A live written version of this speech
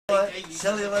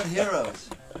Cellular Heroes.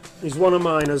 He's one of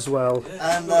mine as well.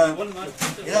 And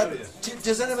you know,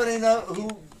 does anybody know who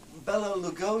Bela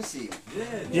Lugosi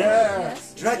is? Yeah.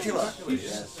 Dracula.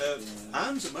 Yes.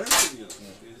 And American, you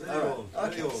know.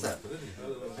 Alright, okay, so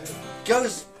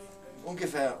goes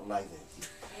ungefähr like this.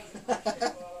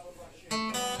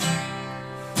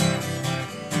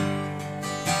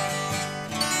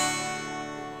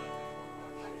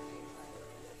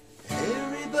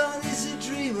 Everybody's a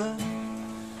dreamer,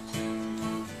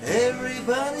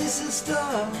 everybody's a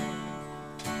star,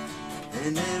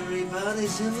 and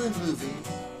everybody's in the movie.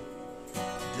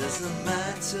 Doesn't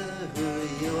matter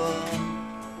who you are.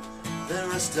 There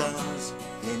are stars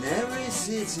in every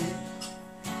city,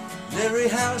 in every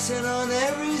house and on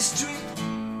every street.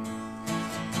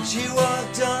 She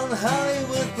walked on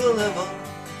Hollywood Boulevard,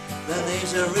 the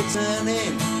names are written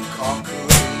in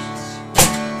concrete.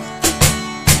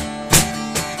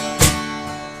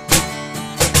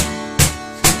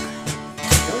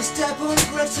 Don't step on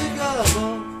Greta Garbo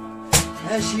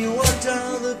as she walked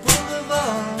down the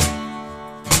boulevard.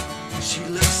 She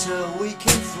looked so weak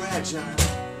and fragile,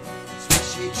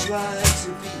 she tried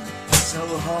to be so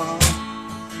hard,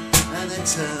 and they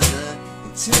turned her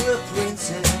into a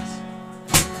princess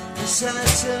and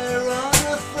sat her on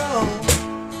a throne.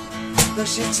 But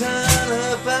she turned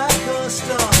her back on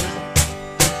stardom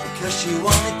because she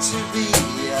wanted to be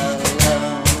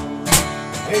alone.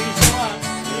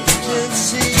 You can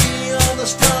see all the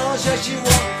stars as she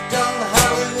walked down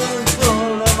Hollywood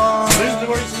Boulevard.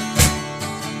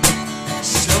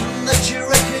 Some that you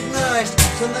recognized,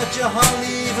 some that you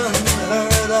hardly even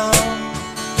heard of.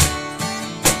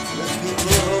 The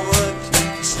people who worked,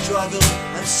 struggled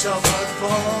and suffered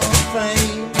for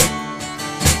fame.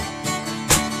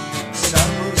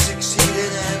 Some who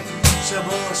succeeded and some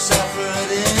who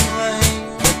suffered in vain.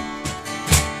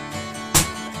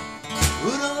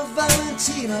 Rudolph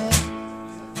Valentino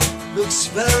looks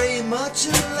very much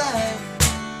alive,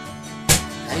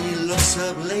 and he looks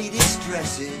up ladies'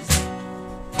 dresses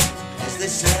as they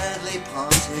sadly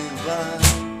pass him by.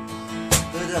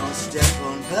 But don't step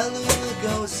on Bela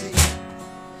Lugosi,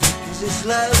 'cause it's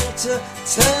liable to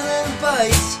turn and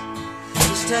bite.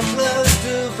 So stand close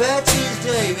to Betty's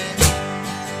David,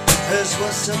 hers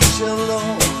was such a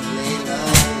lonely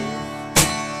life.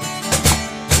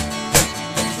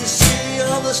 You see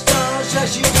all the stars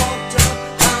as you walked up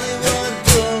Hollywood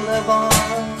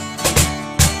Boulevard.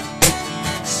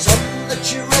 Some that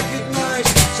you recognize,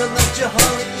 some that you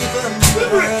hardly even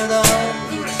heard of.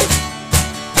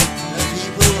 The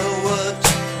people who worked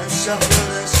and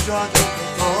suffered and struggled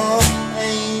for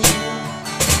aim.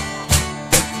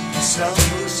 Some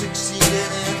who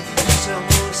succeeded and some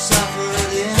who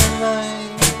suffered in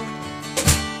vain.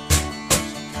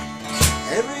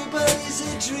 Everybody's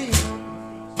a dreamer,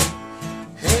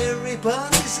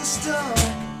 everybody's a star,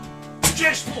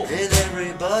 and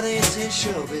everybody's in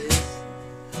showbiz.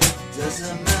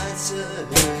 Doesn't matter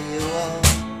who you are.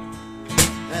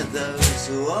 And those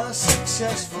who are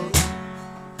successful,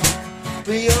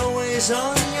 be always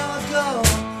on your goal.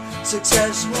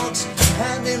 Success walks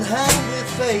hand in hand with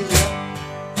failure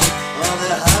on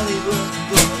the Hollywood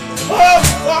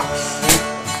Boulevard.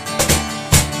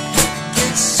 You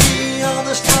can see all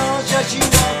the stars as you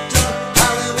walked up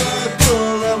Hollywood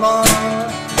Boulevard.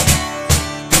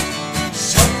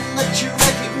 Some that you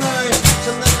recognize,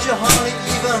 some that you hardly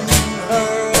even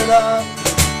heard of.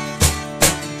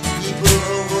 People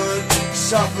who work,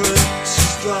 suffer,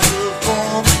 struggle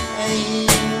for aim.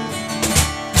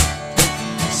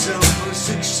 Some who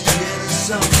succeeded and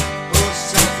some who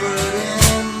suffered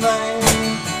in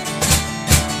vain.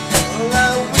 Well,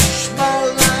 I wish my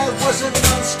life was a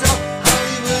non-stop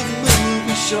Hollywood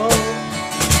movie show.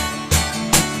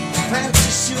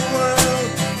 Fantasy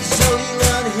world,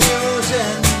 cellular heroes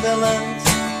and villains.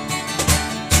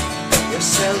 Your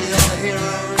cellular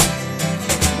heroes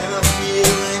never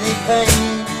feel any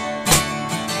pain.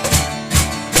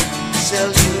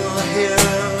 Cellular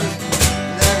heroes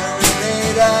never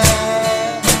really die.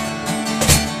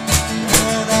 Na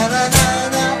na na na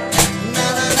na na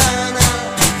na na na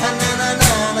na na na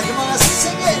na. Come on,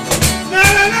 sing it. Na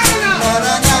na na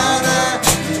na na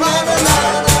na na na na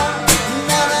na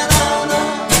na na na na.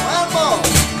 One more.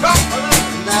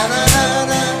 Na na na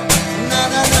na na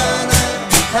na na na na na na.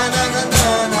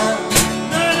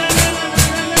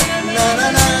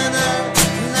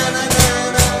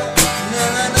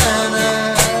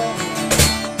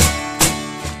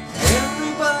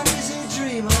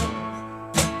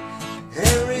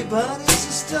 Everybody's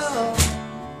a star,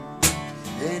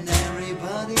 and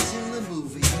everybody's in the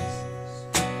movies.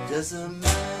 Doesn't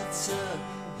matter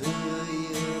who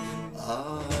you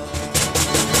are.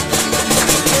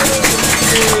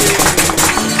 Mary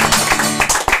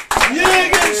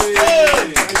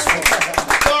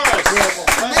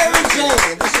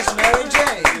Jane. This is Mary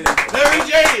Jane. Mary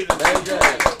Jane. Mary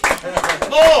Jane.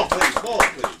 More, please. More,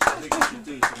 please. I think we should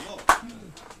do some more.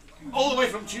 All the way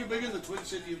from Tübingen, the Twin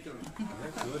City of Durham.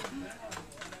 Good.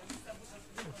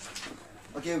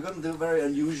 Okay, we're going to do a very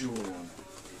unusual one.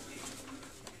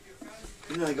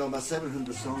 You know, I got about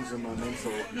 700 songs on my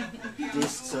mental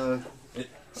disc, so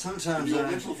sometimes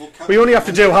I... We only have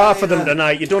to do half of them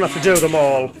tonight. You don't have to do them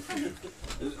all.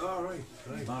 All right.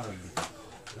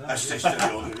 That's just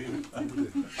the order. I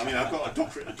mean, I've got a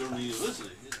doctorate at Durham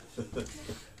University.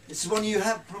 It's one you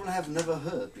probably have never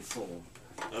heard before.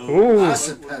 Ooh. I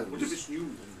suppose. What if it's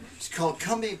new? It's called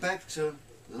Coming Back to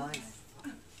Life.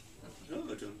 No,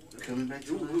 I don't. Coming Back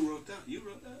to Life. Who wrote that? You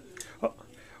wrote that?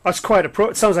 That's quite a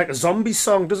it sounds like a zombie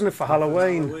song, doesn't it, for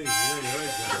Halloween?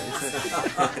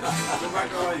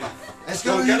 It's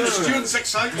Go got, get the students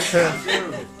excited.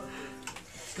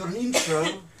 it's got an intro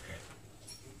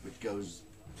which goes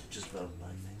just about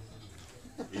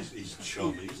like this. He's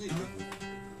charming, isn't he?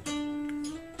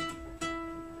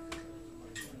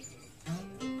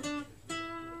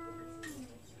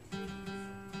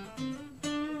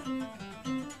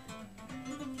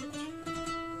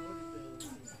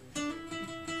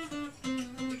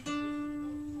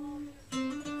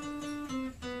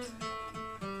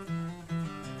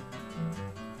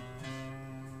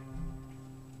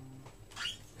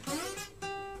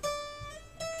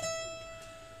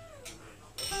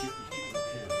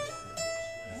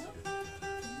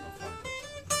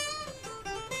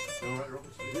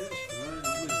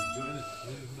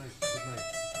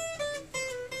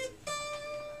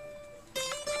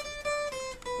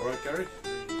 All right, Gary.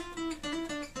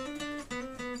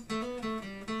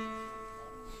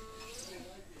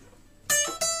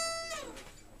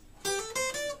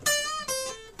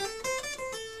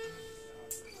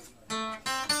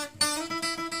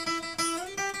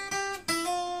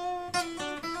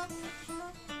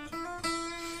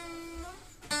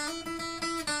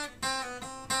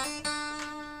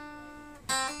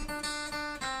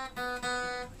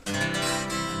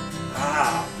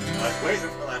 Ah, I was waiting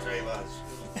for that, eh, lads?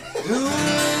 Who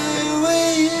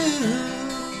were you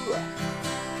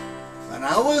when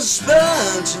I was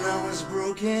burnt and I was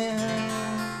broken?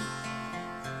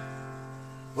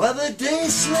 While the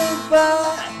days slid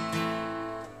by,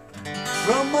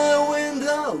 from my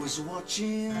window I was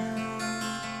watching.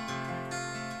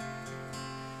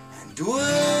 And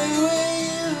where were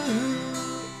you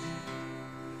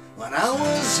when I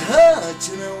was hurt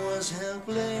and I was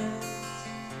helpless?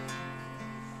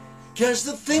 'Cause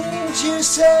the things you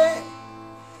say,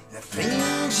 the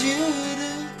things you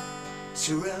do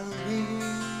surround me.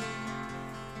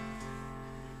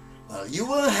 While you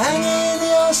were hanging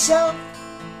yourself,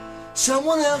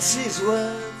 someone else's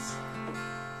words,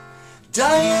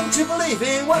 dying to believe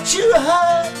in what you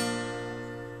heard.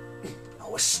 I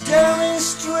was staring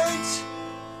straight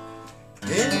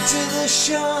into the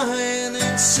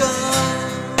shining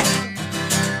sun.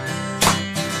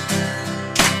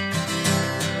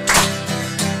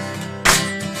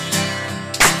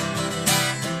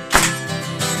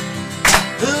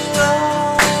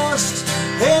 Lost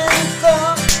in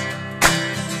thought,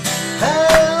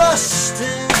 lost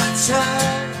in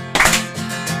time.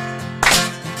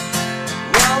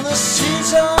 While the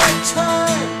seeds of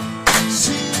time,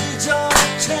 seeds of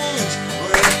change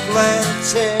were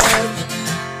planted.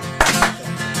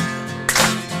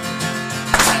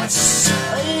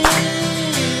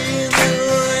 In the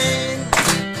rain,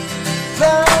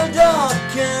 fell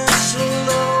dark and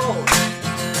slow.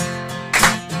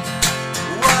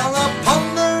 While I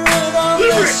pondered on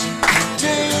this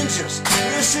dangerous,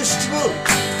 irresistible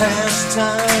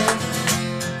pastime,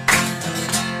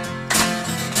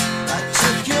 I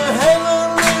took your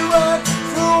heavenly ride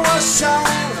through our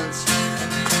silence.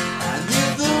 I knew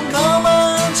the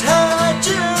moment had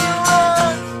to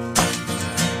run,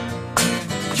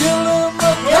 killing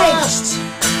the past,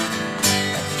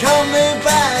 coming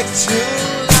back to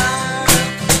life.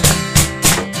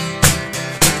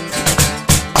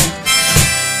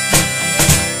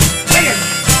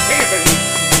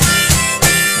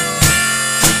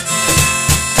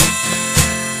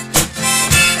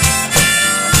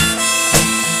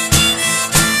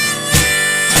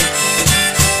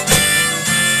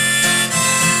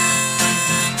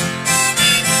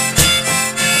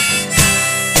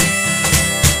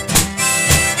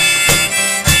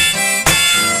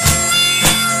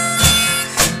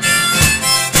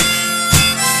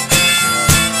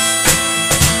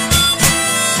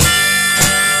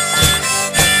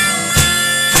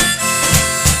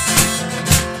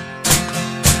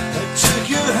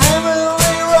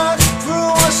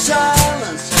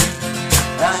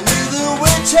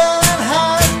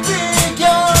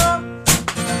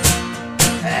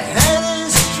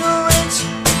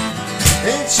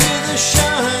 the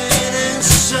shining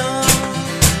sun.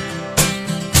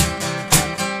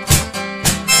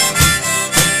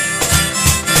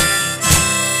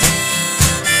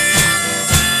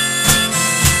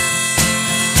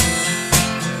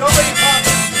 Nobody pop.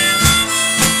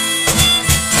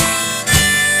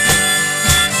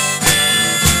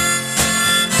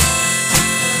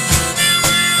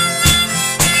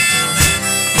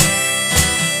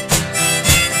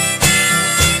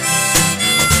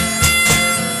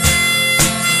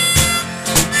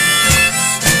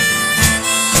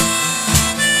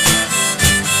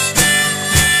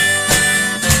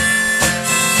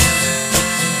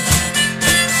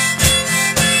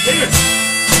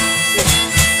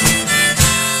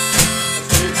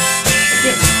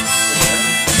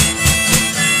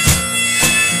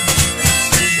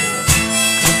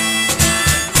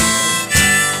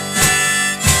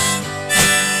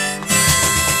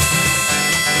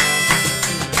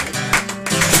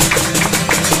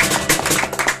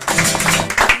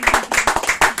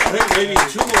 Maybe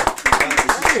two more.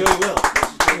 This is going well.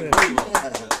 This is going very well.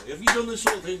 Have you done this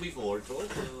sort of thing before at all?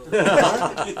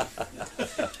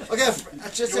 Okay,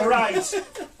 just You're right.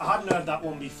 I hadn't heard that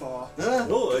one before.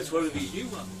 No, it's one of these new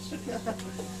ones.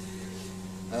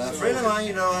 A friend of mine,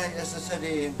 you know, as I said,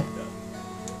 he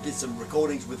did some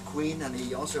recordings with Queen, and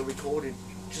he also recorded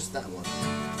just that one.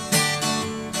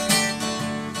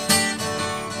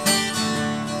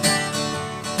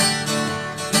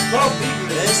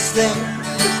 This thing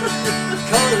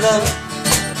called love,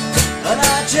 and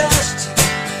I just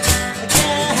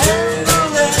can't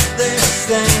handle it. This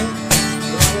thing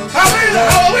called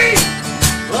love.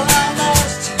 Well, I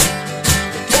must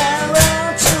get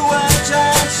around to where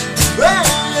time's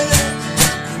right.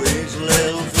 Crazy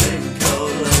little thing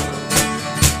called love.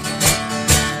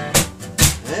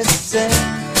 This thing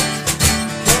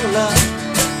called love,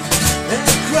 and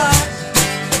it cries,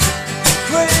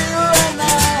 cradle and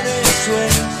night it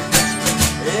swings.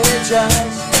 It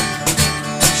just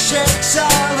shakes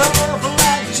all over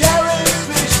like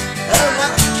jellyfish, and I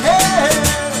care.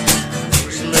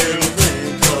 Crazy little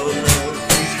thing called love.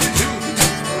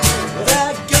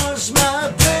 There goes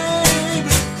my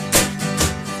baby.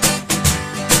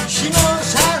 She knows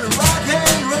how to rock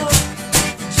and roll,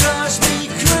 drives me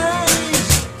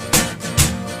crazy.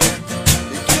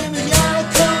 It gives me a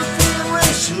cold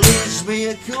feeling, she leaves me a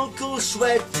cool, cool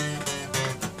sweat.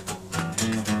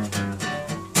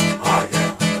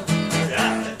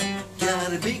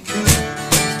 Gotta be cool,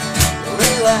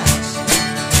 relax,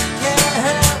 can't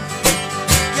help,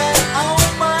 get on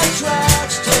my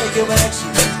tracks, take a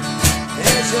backseat,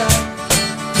 heads up,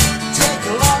 take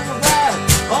a long ride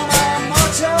on my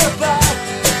motorbike.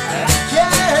 I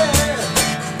care,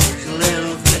 there's a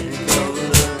little thing called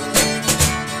love,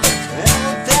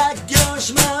 and that goes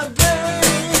my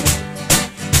baby.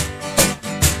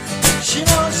 She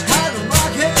knows how to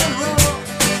rock and roll,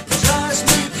 drives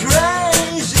me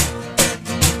crazy.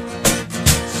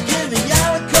 Give me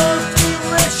out a cold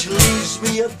feeling, she leaves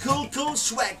me a cool, cool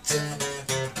sweat.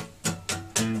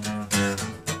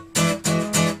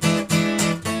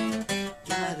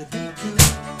 Gotta be cool,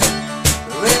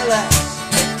 relax,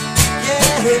 get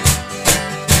hit,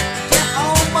 get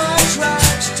on my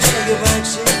tracks, take a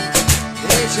backseat,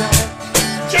 hey,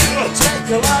 take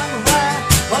a long ride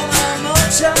on my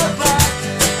motorbike.